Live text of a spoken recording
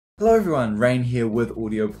Hello everyone, Rain here with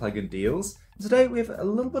Audio Plugin Deals. Today we have a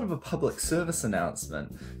little bit of a public service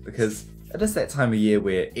announcement because it is that time of year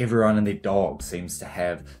where everyone and their dog seems to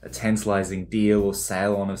have a tantalizing deal or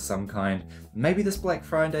sale on of some kind. Maybe this Black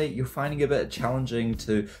Friday you're finding it a bit challenging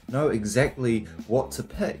to know exactly what to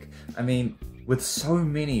pick. I mean, with so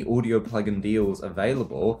many audio plugin deals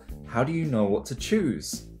available, how do you know what to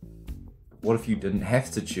choose? What if you didn't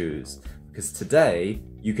have to choose? Because today,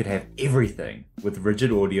 you could have everything with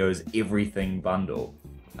Rigid Audio's Everything Bundle.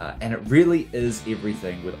 And it really is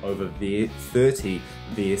everything with over 30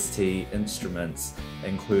 VST instruments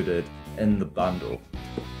included in the bundle.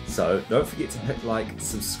 So don't forget to hit like,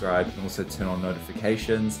 subscribe, and also turn on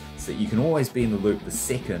notifications so that you can always be in the loop the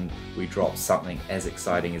second we drop something as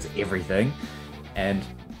exciting as everything. And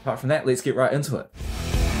apart from that, let's get right into it.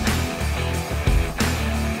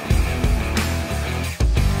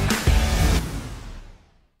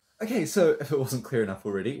 Okay, so if it wasn't clear enough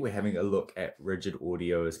already, we're having a look at Rigid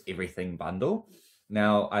Audio's Everything Bundle.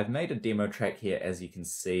 Now, I've made a demo track here, as you can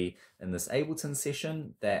see, in this Ableton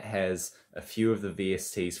session that has a few of the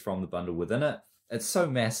VSTs from the bundle within it. It's so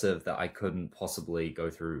massive that I couldn't possibly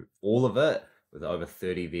go through all of it, with over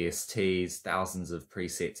 30 VSTs, thousands of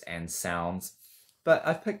presets and sounds. But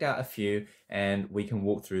I've picked out a few, and we can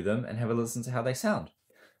walk through them and have a listen to how they sound.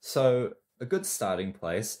 So, a good starting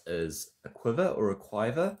place is a quiver or a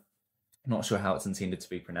quiver. Not sure how it's intended to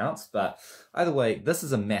be pronounced, but either way, this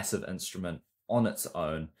is a massive instrument on its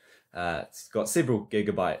own. It's got several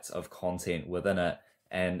gigabytes of content within it,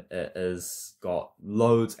 and it has got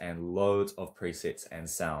loads and loads of presets and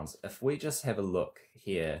sounds. If we just have a look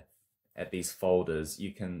here at these folders,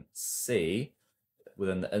 you can see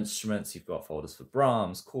within the instruments, you've got folders for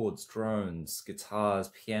drums, chords, drones, guitars,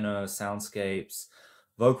 piano, soundscapes,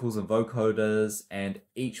 vocals and vocoders, and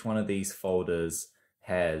each one of these folders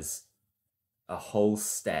has a whole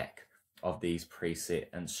stack of these preset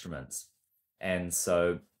instruments. And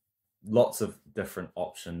so lots of different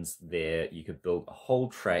options there. You could build a whole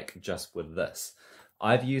track just with this.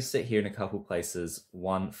 I've used it here in a couple places,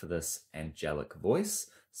 one for this angelic voice.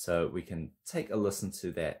 So we can take a listen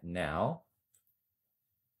to that now.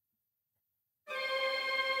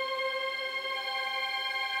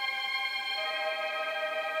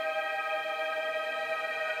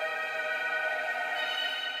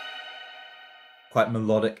 Quite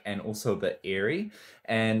melodic and also a bit airy.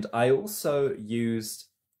 And I also used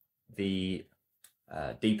the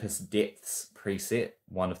deepest depths preset,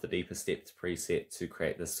 one of the deepest depths preset, to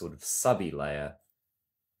create this sort of subby layer.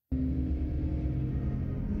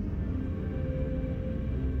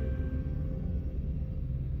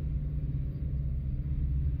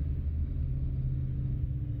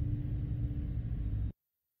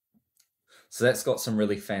 So that's got some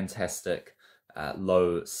really fantastic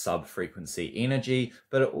low sub-frequency energy,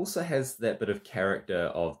 but it also has that bit of character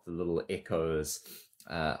of the little echoes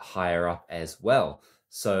higher up as well.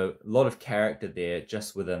 So a lot of character there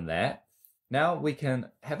just within that. Now we can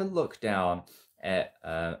have a look down at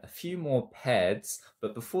a few more pads,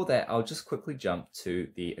 but before that I'll just quickly jump to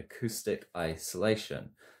the acoustic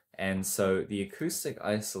isolation. And so the acoustic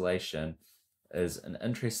isolation is an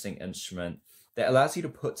interesting instrument that allows you to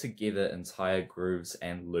put together entire grooves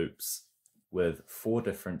and loops with 4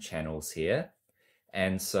 different channels here.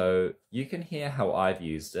 And so you can hear how I've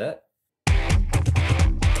used it.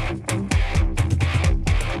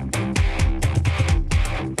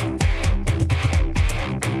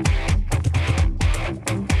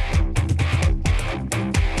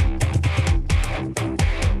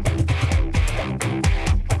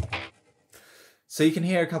 So you can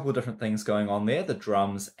hear a couple of different things going on there, the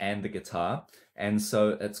drums and the guitar. And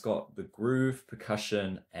so it's got the groove,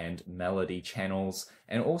 percussion, and melody channels,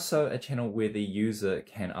 and also a channel where the user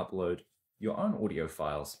can upload your own audio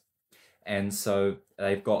files. And so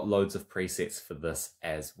they've got loads of presets for this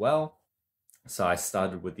as well. So I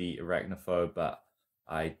started with the arachnophobe, but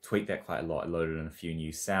I tweaked that quite a lot. I loaded in a few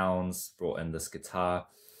new sounds, brought in this guitar.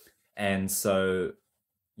 And so,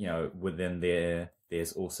 you know, within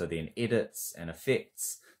there's also then edits and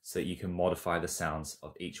effects, so that you can modify the sounds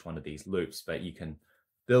of each one of these loops, but you can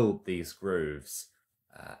build these grooves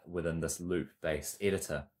within this loop-based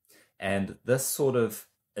editor. And this sort of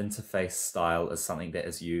interface style is something that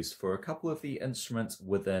is used for a couple of the instruments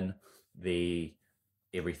within the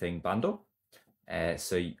Everything bundle.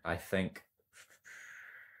 So I think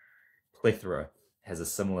Plethora has a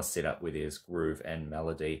similar setup where there's groove and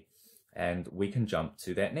melody. And we can jump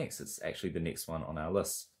to that next. It's actually the next one on our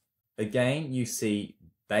list. Again, you see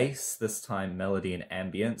bass, this time melody and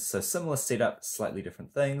ambience. So similar setup, slightly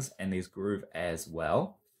different things, and there's groove as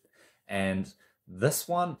well. And This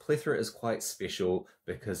one, Plethora, is quite special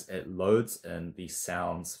because it loads in the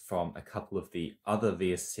sounds from a couple of the other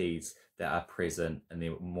VSTs that are present in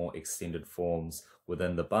their more extended forms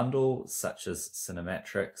within the bundle, such as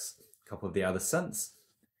Cinematrix, a couple of the other synths,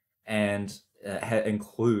 and it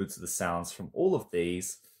includes the sounds from all of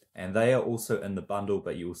these, and they are also in the bundle,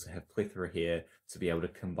 but you also have Plethora here to be able to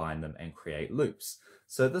combine them and create loops.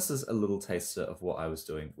 So this is a little taster of what I was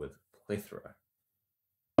doing with Plethora.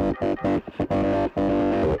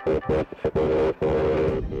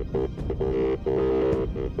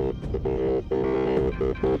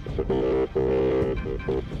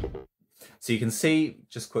 So you can see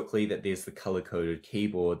just quickly that there's the color-coded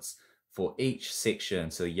keyboards for each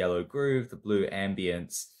section. So the yellow groove, the blue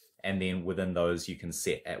ambience, and then within those you can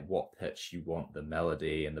set at what pitch you want the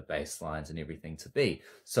melody and the bass lines and everything to be.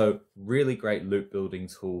 So really great loop building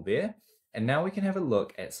tool there. And now we can have a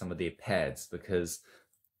look at some of their pads, because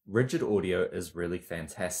Rigid Audio is really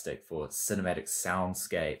fantastic for cinematic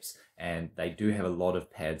soundscapes, and they do have a lot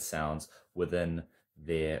of pad sounds within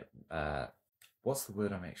their, what's the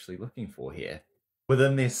word I'm actually looking for here?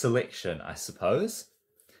 Within their selection, I suppose.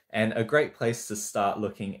 And a great place to start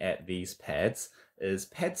looking at these pads is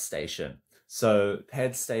Pad Station. So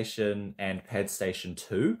Pad Station and Pad Station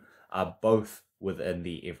 2 are both within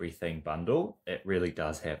the Everything bundle. It really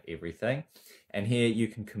does have everything. And here you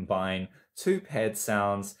can combine two pad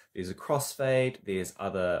sounds. There's a crossfade, there's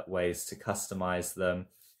other ways to customize them,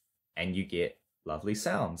 and you get lovely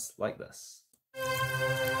sounds like this.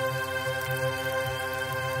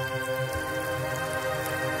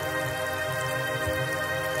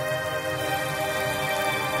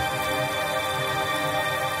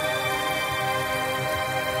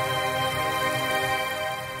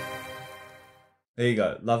 There you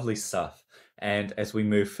go, lovely stuff. And as we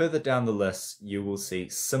move further down the list, you will see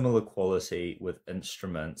similar quality with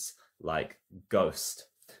instruments like Ghost.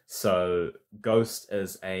 So Ghost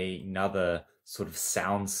is another sort of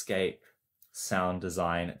soundscape, sound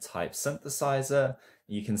design type synthesizer.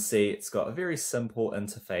 You can see it's got a very simple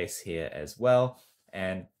interface here as well.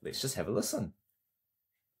 And let's just have a listen.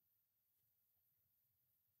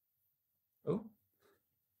 Oh,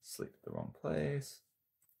 selected the wrong place.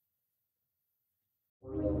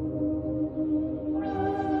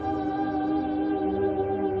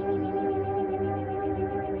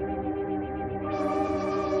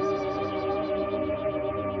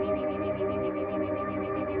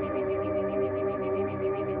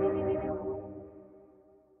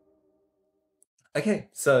 Okay,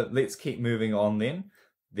 so let's keep moving on then.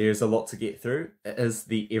 There's a lot to get through. It is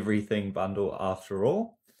the Everything bundle after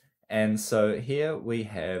all. And so here we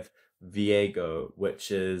have Viego,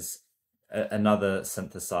 which is another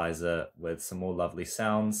synthesizer with some more lovely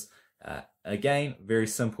sounds. Again, very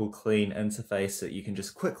simple, clean interface that you can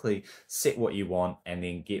just quickly set what you want and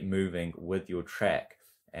then get moving with your track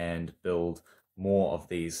and build more of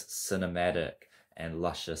these cinematic and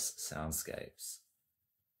luscious soundscapes.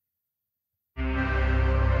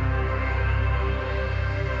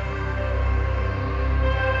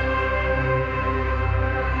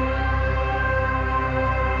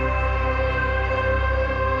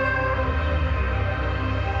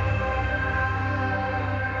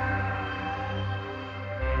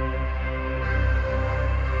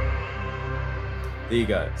 There you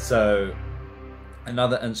go. So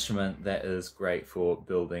another instrument that is great for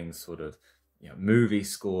building sort of, movie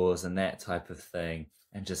scores and that type of thing,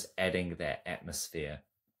 and just adding that atmosphere.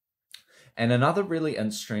 And another really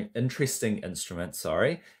interesting instrument,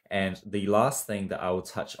 and the last thing that I will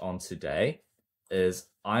touch on today is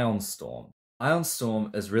Ion Storm. Ion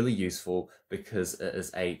Storm is really useful because it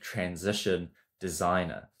is a transition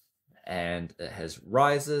designer. And it has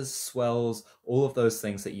rises, swells, all of those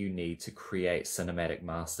things that you need to create cinematic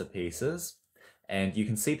masterpieces. And you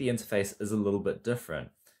can see the interface is a little bit different.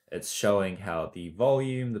 It's showing how the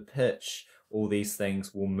volume, the pitch, all these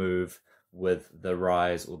things will move with the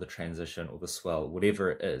rise or the transition or the swell,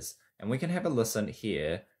 whatever it is. And we can have a listen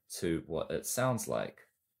here to what it sounds like.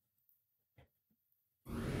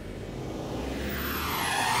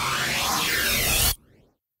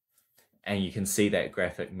 And you can see that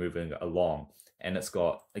graphic moving along, and it's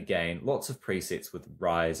got, again, lots of presets with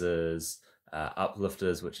risers,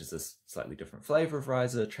 uplifters, which is a slightly different flavor of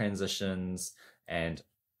riser, transitions, and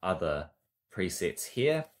other presets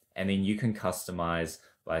here. And then you can customize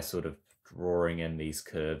by sort of drawing in these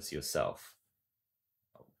curves yourself.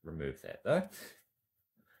 I'll remove that though.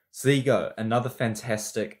 So there you go, another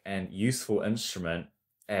fantastic and useful instrument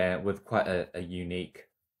with quite a unique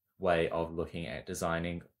way of looking at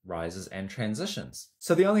designing rises and transitions.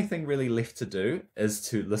 So the only thing really left to do is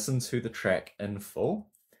to listen to the track in full,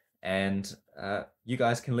 and you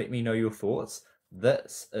guys can let me know your thoughts.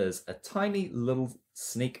 This is a tiny little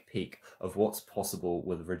sneak peek of what's possible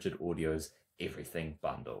with Rigid Audio's Everything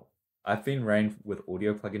bundle. I've been Rain with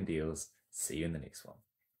Audio Plugin Deals. See you in the next one.